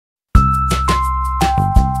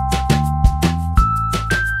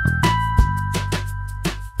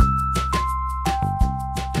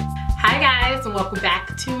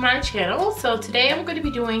to my channel. So today I'm going to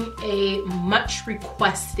be doing a much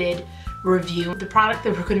requested review. The product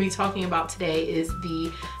that we're going to be talking about today is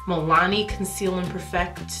the Milani Conceal and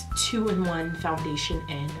Perfect 2-in-1 Foundation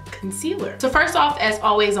and Concealer. So first off, as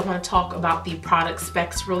always, I want to talk about the product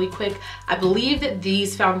specs really quick. I believe that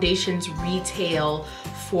these foundations retail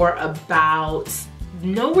for about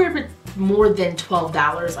nowhere more than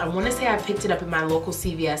 $12. I want to say I picked it up in my local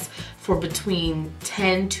CVS for between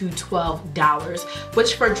 $10 to $12,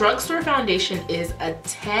 which for drugstore foundation is a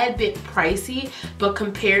tad bit pricey, but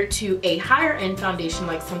compared to a higher end foundation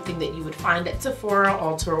like something that you would find at Sephora,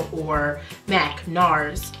 Ulta, or MAC,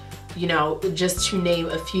 NARS, you know, just to name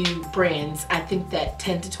a few brands, I think that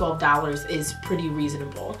 $10 to $12 is pretty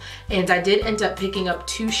reasonable. And I did end up picking up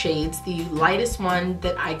two shades. The lightest one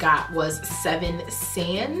that I got was 7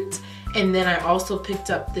 Sand, and then I also picked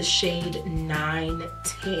up the shade 9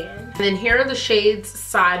 Tan. And then here are the shades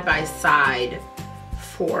side by side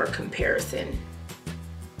for comparison.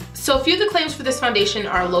 So a few of the claims for this foundation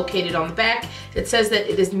are located on the back. It says that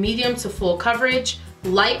it is medium to full coverage,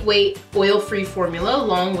 lightweight, oil-free formula,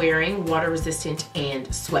 long-wearing, water-resistant,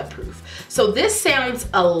 and sweat-proof. So this sounds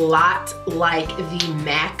a lot like the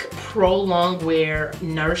MAC Pro Long-Wear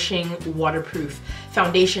Nourishing Waterproof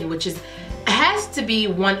Foundation, which has to be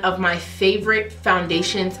one of my favorite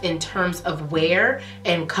foundations in terms of wear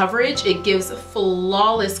and coverage. It gives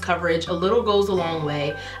flawless coverage. A little goes a long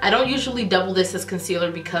way. I don't usually double this as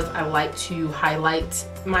concealer because I like to highlight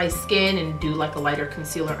my skin and do like a lighter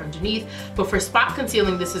concealer underneath, but for spot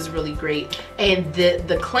concealing this is really great. And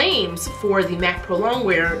the claims for the MAC Pro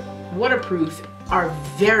Longwear Waterproof are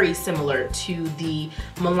very similar to the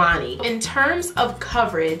Milani. In terms of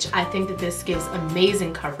coverage, I think that this gives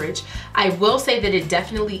amazing coverage. I will say that it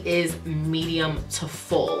definitely is medium to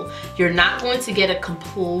full. You're not going to get a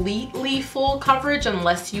completely full coverage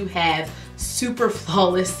unless you have super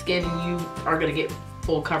flawless skin, and you are gonna get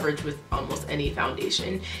full coverage with almost any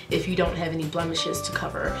foundation if you don't have any blemishes to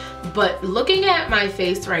cover. But looking at my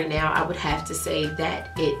face right now, I would have to say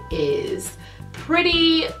that it is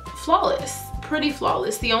pretty flawless.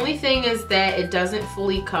 The only thing is that it doesn't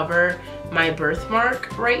fully cover my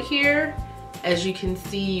birthmark right here. As you can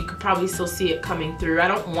see, you could probably still see it coming through. I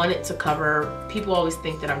don't want it to cover. People always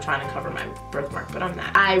think that I'm trying to cover my birthmark, but I'm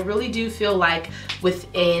not. I really do feel like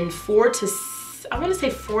within 4 to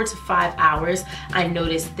 5 hours, I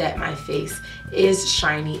noticed that my face is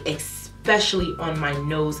shiny, especially on my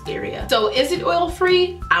nose area. So is it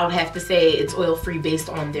oil-free? I would have to say it's oil-free based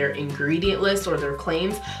on their ingredient list or their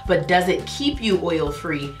claims, but does it keep you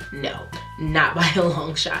oil-free? No, not by a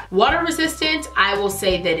long shot. Water resistant, I will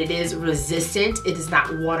say that it is resistant. It is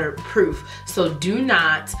not waterproof. So do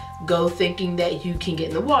not go thinking that you can get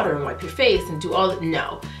in the water and wipe your face and do all that.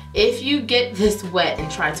 No. If you get this wet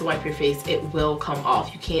and try to wipe your face, it will come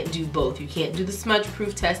off. You can't do both. You can't do the smudge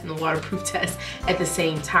proof test and the waterproof test at the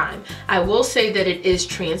same time. I will say that it is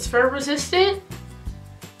transfer resistant,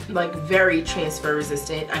 like very transfer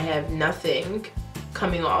resistant. I have nothing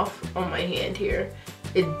coming off on my hand here.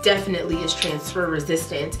 It definitely is transfer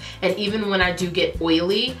resistant. And even when I do get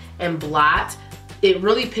oily and blot, it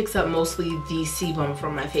really picks up mostly the sebum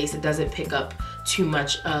from my face. It doesn't pick up too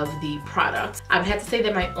much of the product. I would have to say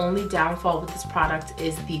that my only downfall with this product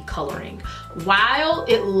is the coloring. While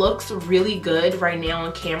it looks really good right now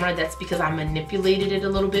on camera, that's because I manipulated it a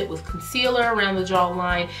little bit with concealer around the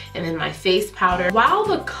jawline and then my face powder. While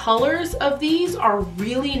the colors of these are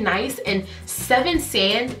really nice, and 7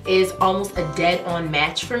 Sand is almost a dead-on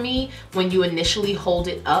match for me when you initially hold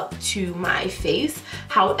it up to my face.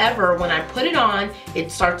 However, when I put it on,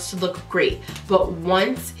 it starts to look great. But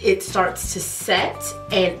once it starts to set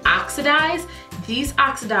and oxidize, these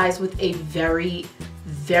oxidize with a very,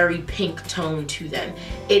 very pink tone to them.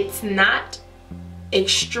 It's not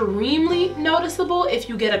extremely noticeable if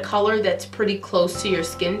you get a color that's pretty close to your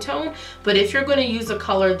skin tone, but if you're going to use a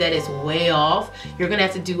color that is way off, you're going to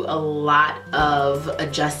have to do a lot of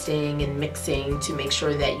adjusting and mixing to make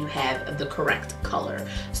sure that you have the correct color.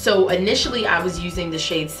 So initially I was using the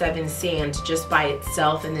shade 7 Sand just by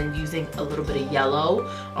itself and then using a little bit of yellow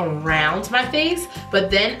around my face, but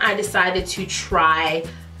then I decided to try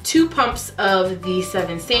 2 pumps of the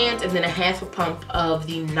 7 Sand and then a half a pump of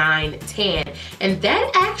the 9 Tan, and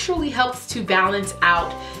that actually helps to balance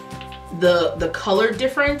out the color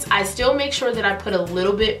difference. I still make sure that I put a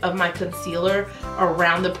little bit of my concealer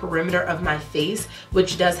around the perimeter of my face,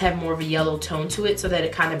 which does have more of a yellow tone to it, so that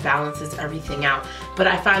it kind of balances everything out. But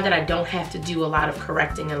I find that I don't have to do a lot of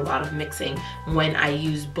correcting and a lot of mixing when I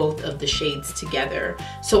use both of the shades together.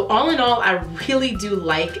 So all in all, I really do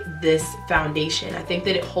like this foundation. I think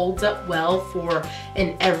that it holds up well for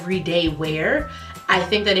an everyday wear. I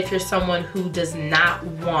think that if you're someone who does not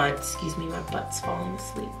want, excuse me, my butt's falling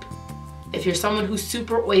asleep. If you're someone who's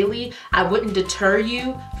super oily, I wouldn't deter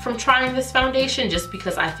you from trying this foundation just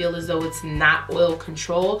because I feel as though it's not oil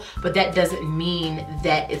control, but that doesn't mean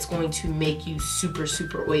that it's going to make you super,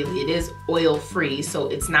 super oily. It is oil free, so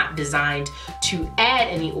it's not designed to add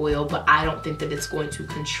any oil, but I don't think that it's going to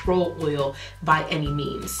control oil by any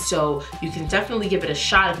means. So you can definitely give it a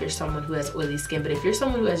shot if you're someone who has oily skin, but if you're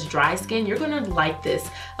someone who has dry skin, you're gonna like this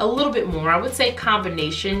a little bit more. I would say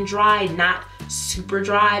combination dry, not super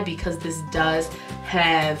dry, because this does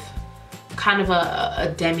have kind of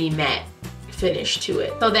a demi-matte finish to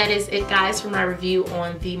it. So that is it, guys, for my review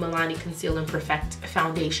on the Milani Conceal and Perfect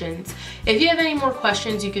foundations. If you have any more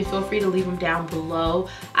questions, you can feel free to leave them down below.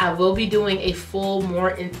 I will be doing a full,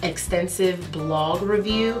 more extensive blog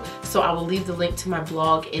review, so I will leave the link to my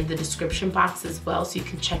blog in the description box as well, so you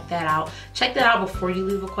can check that out. Check that out before you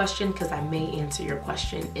leave a question, because I may answer your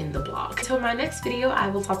question in the blog. Until my next video, I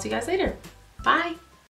will talk to you guys later. Bye.